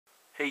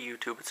Hey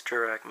YouTube, it's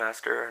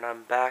Jurracmaster, and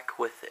I'm back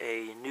with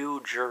a new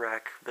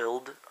Jurrac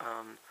build.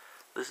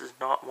 This is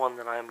not one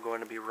that I'm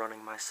going to be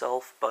running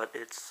myself, but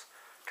it's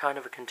kind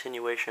of a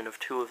continuation of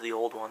two of the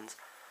old ones.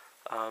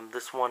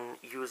 This one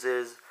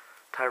uses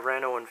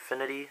Tyranno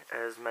Infinity,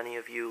 as many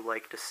of you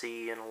like to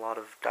see in a lot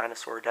of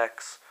dinosaur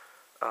decks,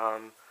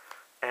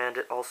 and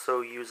it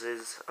also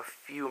uses a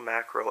few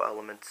macro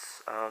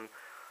elements,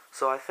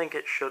 so I think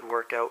it should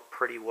work out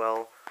pretty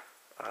well,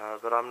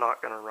 but I'm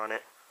not going to run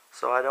it.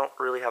 So I don't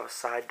really have a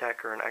side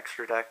deck or an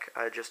extra deck,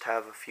 I just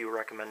have a few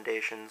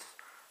recommendations,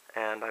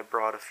 and I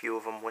brought a few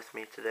of them with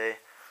me today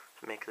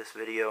to make this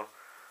video.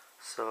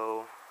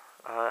 So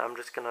I'm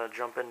just going to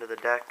jump into the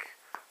deck.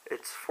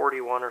 It's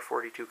 41 or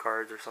 42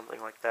 cards or something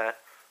like that,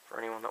 for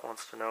anyone that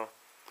wants to know.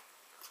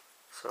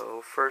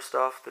 So first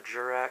off, the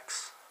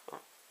Jurracs.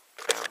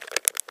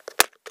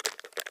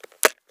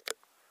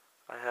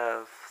 I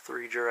have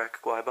 3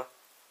 Jurrac Guaiba,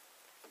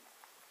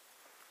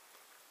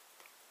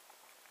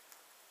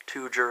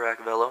 2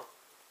 Jurrac Velo,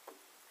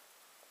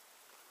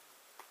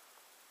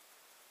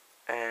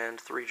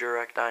 and 3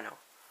 Jurrac Dino.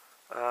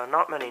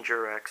 Not many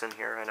Jurracs in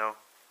here, I know.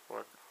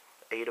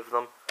 8 of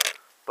them?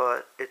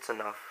 But it's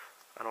enough.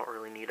 I don't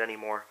really need any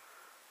more.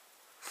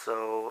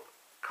 So,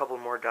 a couple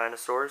more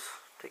dinosaurs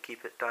to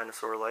keep it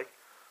dinosaur-like.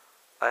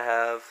 I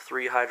have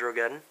 3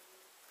 Hydrogeddon,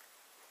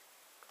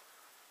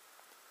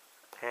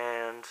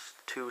 and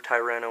 2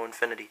 Tyranno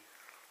Infinity.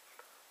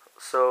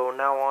 So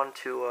now on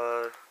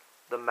to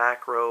the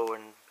macro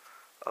and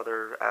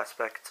other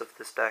aspects of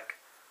this deck.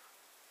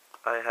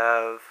 I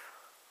have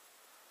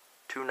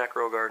 2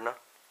 Necro Gardna,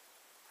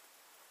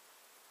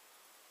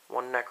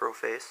 1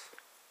 Necroface,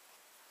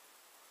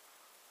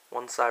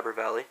 1 Cyber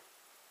Valley,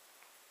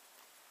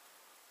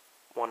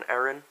 1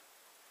 Erin,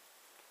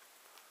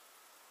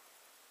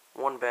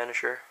 1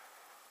 Banisher,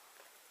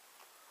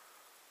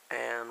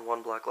 and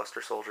 1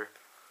 Blackluster Soldier.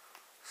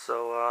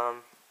 So,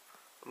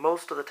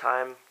 most of the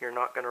time, you're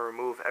not going to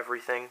remove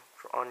everything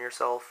on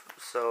yourself,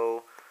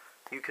 so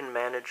you can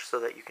manage so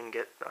that you can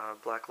get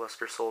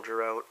Blackluster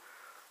Soldier out.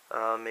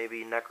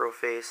 Maybe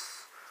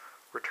Necroface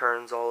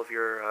returns all of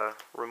your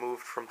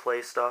removed from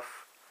play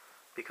stuff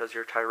because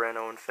your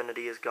Tyranno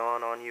Infinity is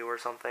gone on you or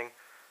something,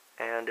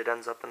 and it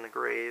ends up in the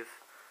grave.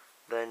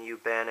 Then you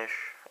banish,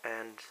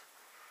 and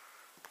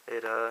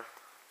it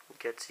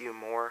gets you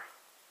more.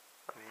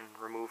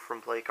 Remove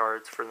from play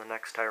cards for the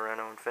next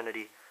Tyranno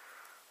Infinity.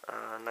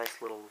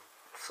 Nice little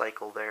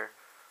cycle there.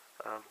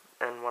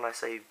 And when I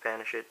say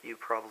banish it, you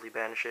probably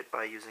banish it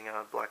by using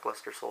a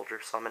Blackluster Soldier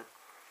summon.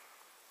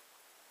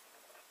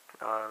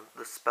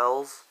 The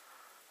spells,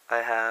 I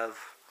have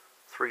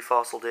 3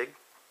 Fossil Dig,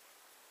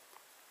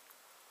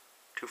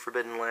 2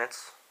 Forbidden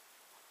Lance,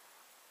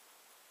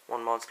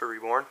 1 Monster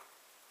Reborn,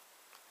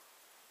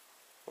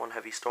 1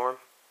 Heavy Storm,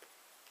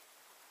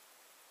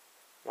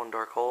 1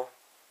 Dark Hole,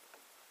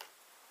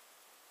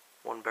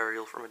 1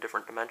 Burial from a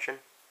Different Dimension,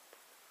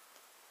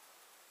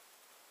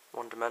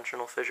 1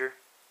 Dimensional Fissure,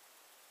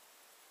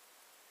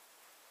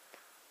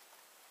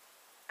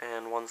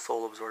 and 1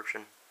 Soul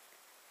Absorption.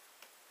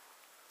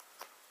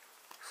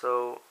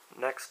 So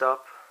next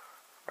up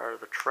are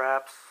the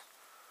traps.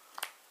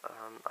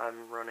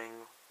 I'm running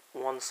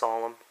 1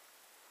 Solemn,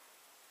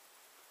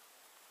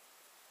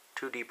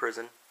 2 Deep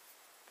Prison,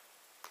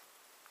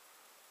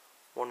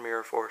 1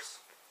 Mirror Force,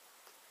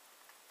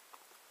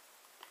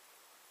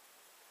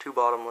 2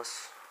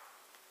 Bottomless,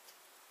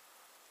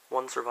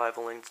 1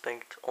 Survival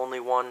Instinct,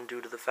 only 1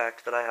 due to the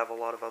fact that I have a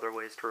lot of other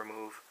ways to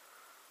remove,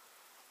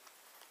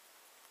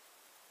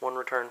 1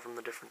 Return from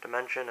the Different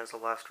Dimension as a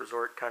last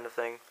resort kind of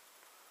thing,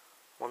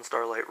 1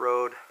 Starlight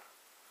Road,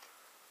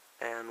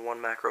 and 1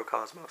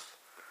 Macrocosmos.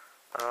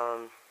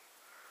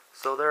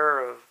 So there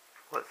are,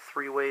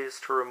 3 ways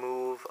to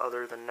remove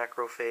other than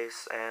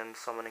Necroface and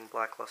summoning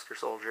Blackluster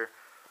Soldier.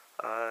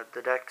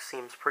 The deck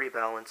seems pretty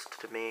balanced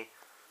to me.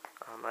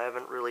 I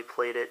haven't really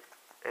played it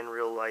in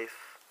real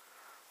life,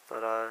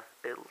 but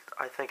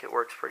I think it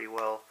works pretty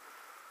well.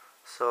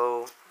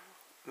 So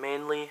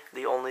mainly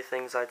the only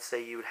things I'd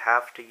say you'd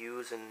have to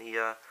use in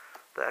the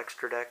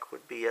extra deck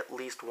would be at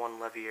least 1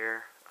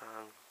 Leviair,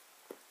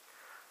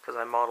 because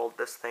I modeled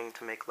this thing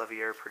to make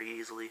Leviair pretty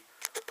easily.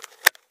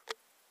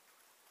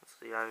 Let's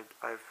see,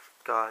 I've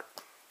got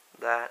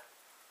that.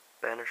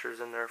 Banisher's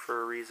in there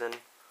for a reason.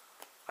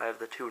 I have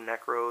the 2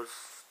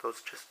 Necros.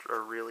 Those just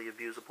are really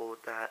abusable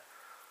with that.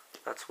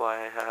 That's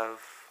why I have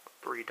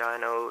 3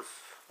 Dinos.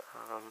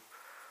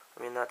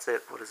 That's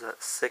it. What is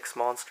that? 6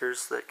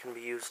 monsters that can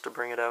be used to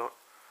bring it out?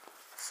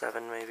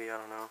 7 maybe, I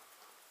don't know.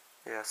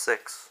 Yeah,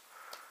 6.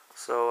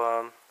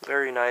 So,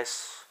 very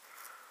nice.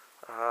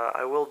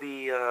 I will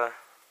be, well,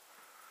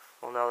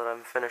 now that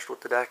I'm finished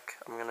with the deck,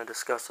 I'm going to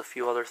discuss a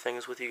few other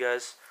things with you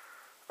guys.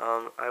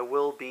 I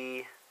will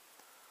be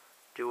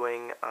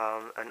doing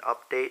an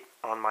update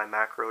on my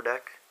macro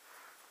deck.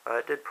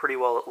 It did pretty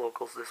well at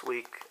locals this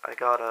week. I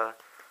got a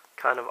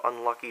kind of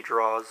unlucky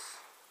draws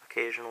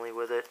occasionally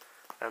with it,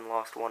 and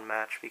lost 1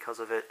 match because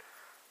of it.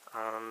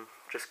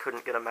 Just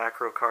couldn't get a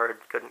macro card,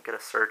 couldn't get a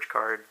search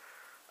card.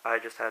 I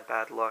just had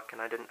bad luck,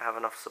 and I didn't have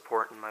enough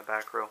support in my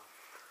back row.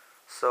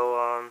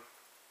 So,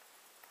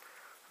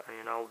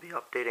 I'll be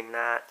updating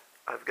that.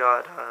 I've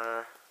got,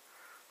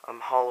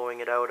 I'm hollowing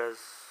it out as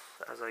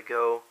I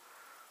go.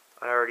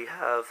 I already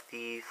have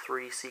the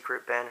 3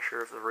 Secret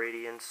Banisher of the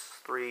Radiance,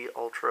 3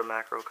 Ultra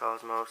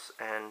Macrocosmos,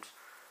 and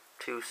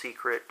 2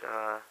 Secret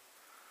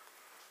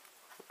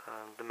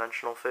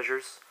Dimensional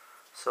Fissures.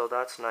 So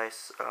that's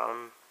nice.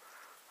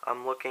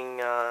 I'm looking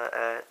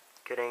at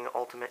getting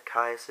Ultimate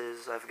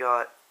Caiuses. I've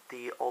got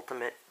the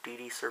Ultimate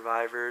DD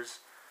Survivors,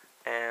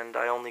 and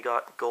I only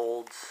got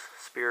Gold's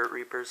Spirit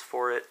Reapers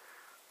for it,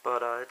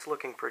 but it's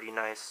looking pretty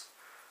nice.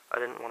 I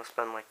didn't want to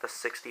spend like the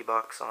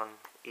 $60 on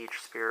each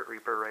Spirit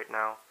Reaper right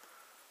now.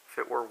 If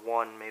it were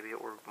 1, maybe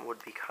it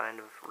would be kind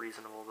of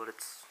reasonable, but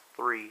it's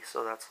 3,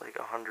 so that's like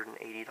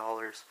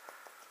 $180.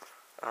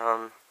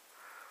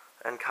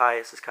 And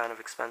Caius is kind of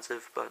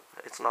expensive, but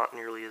it's not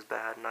nearly as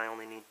bad, and I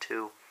only need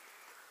 2.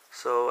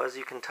 So, as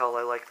you can tell,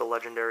 I like the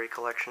Legendary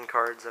Collection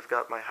cards. I've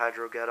got my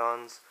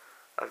Hydrogeddons,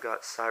 I've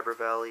got Cyber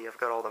Valley, I've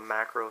got all the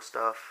macro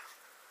stuff.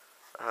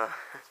 I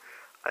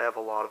have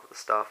a lot of the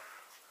stuff.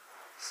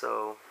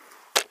 So,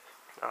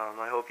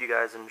 I hope you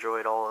guys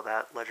enjoyed all of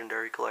that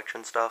Legendary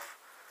Collection stuff.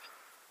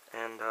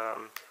 And,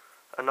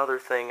 another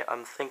thing,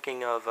 I'm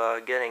thinking of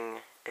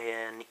getting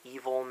an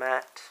Evil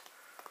mat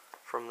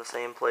from the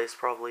same place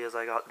probably as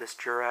I got this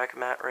Jurrac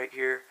mat right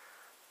here.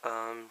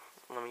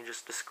 Let me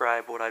just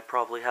describe what I'd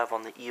probably have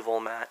on the Evil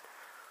mat.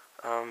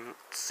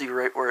 See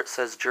right where it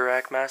says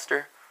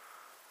jurracmaster?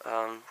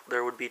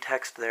 There would be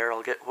text there.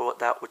 I'll get what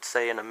that would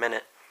say in a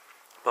minute.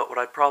 But what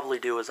I'd probably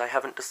do is, I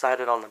haven't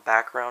decided on the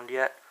background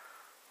yet,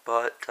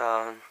 but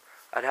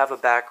I'd have a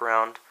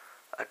background.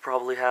 I'd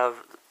probably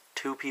have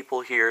 2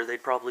 people here.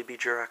 They'd probably be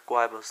Jurrac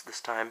Guibos this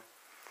time.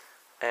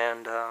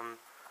 And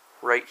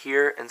right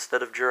here,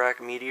 instead of Jurrac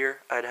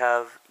Meteor, I'd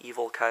have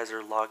Evil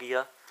Kaiser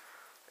Logia.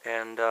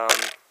 And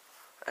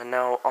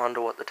now on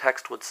to what the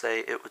text would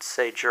say. It would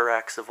say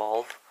Jurracs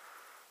Evolve.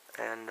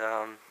 And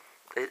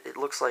it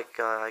looks like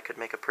I could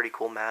make a pretty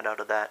cool mat out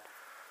of that.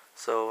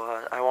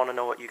 So I want to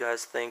know what you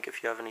guys think,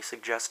 if you have any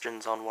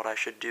suggestions on what I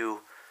should do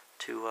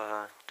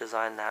to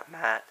design that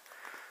mat.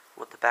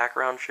 What the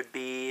background should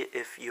be.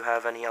 If you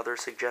have any other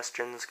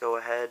suggestions, go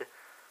ahead.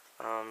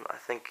 I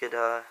think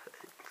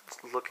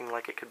it's looking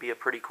like it could be a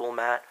pretty cool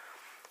mat.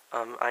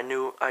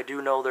 I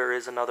do know there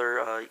is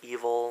another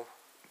Evil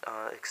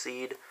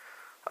Exceed.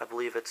 I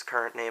believe its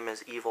current name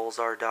is Evil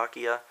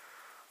Zardakia.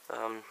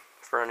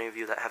 For any of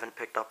you that haven't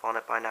picked up on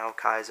it by now,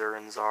 Kaiser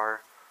and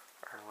Zar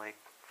are like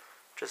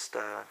just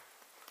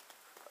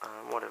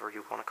whatever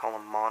you want to call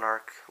them,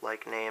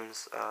 monarch-like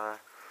names.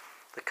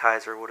 The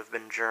Kaiser would have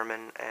been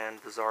German and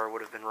the Tsar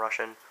would have been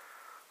Russian.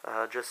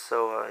 Just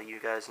so you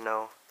guys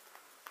know,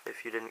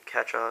 if you didn't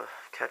catch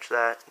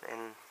that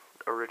in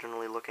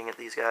originally looking at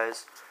these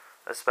guys,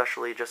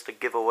 especially just a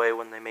giveaway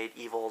when they made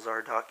Evil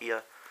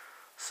Zardakia.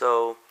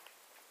 So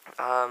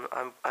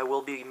I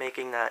will be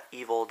making that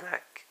Evil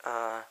deck.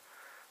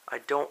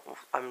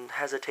 I'm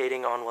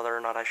hesitating on whether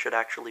or not I should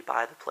actually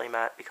buy the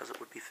playmat because it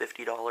would be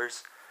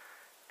 $50.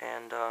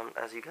 And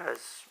as you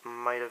guys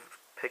might have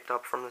picked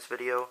up from this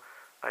video,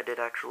 I did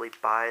actually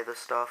buy the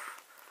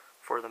stuff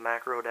for the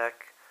macro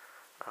deck.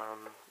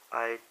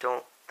 I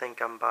don't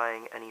think I'm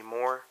buying any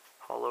more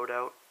hollowed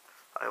out.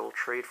 I will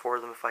trade for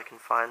them if I can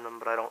find them,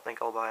 but I don't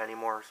think I'll buy any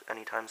more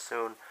anytime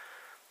soon.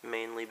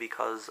 Mainly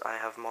because I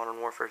have Modern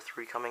Warfare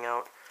 3 coming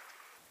out,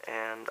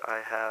 and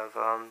I have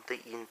the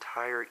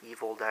entire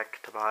Evil deck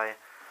to buy,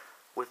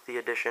 with the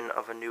addition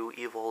of a new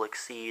Evil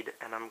Exceed,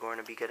 and I'm going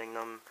to be getting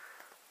them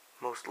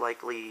most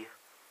likely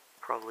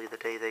probably the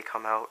day they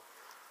come out.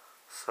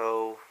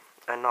 So,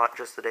 and not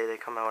just the day they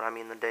come out, I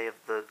mean the day of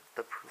the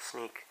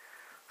sneak.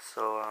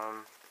 So,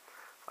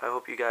 I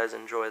hope you guys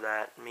enjoy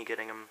that, me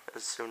getting them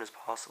as soon as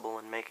possible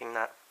and making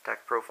that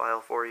deck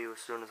profile for you as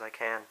soon as I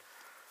can.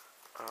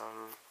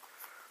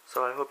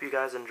 So I hope you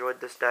guys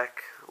enjoyed this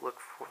deck. Look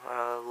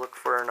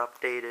for an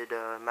updated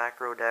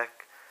macro deck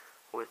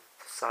with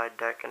side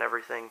deck and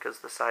everything, because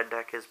the side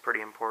deck is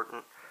pretty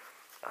important.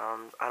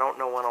 I don't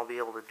know when I'll be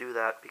able to do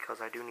that because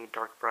I do need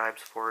dark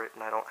bribes for it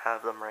and I don't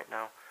have them right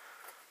now.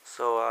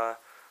 So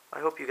I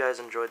hope you guys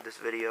enjoyed this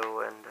video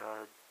and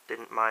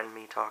didn't mind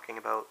me talking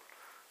about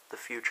the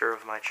future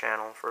of my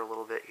channel for a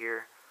little bit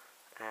here.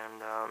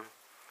 And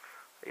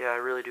yeah, I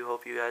really do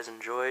hope you guys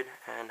enjoyed,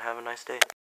 and have a nice day.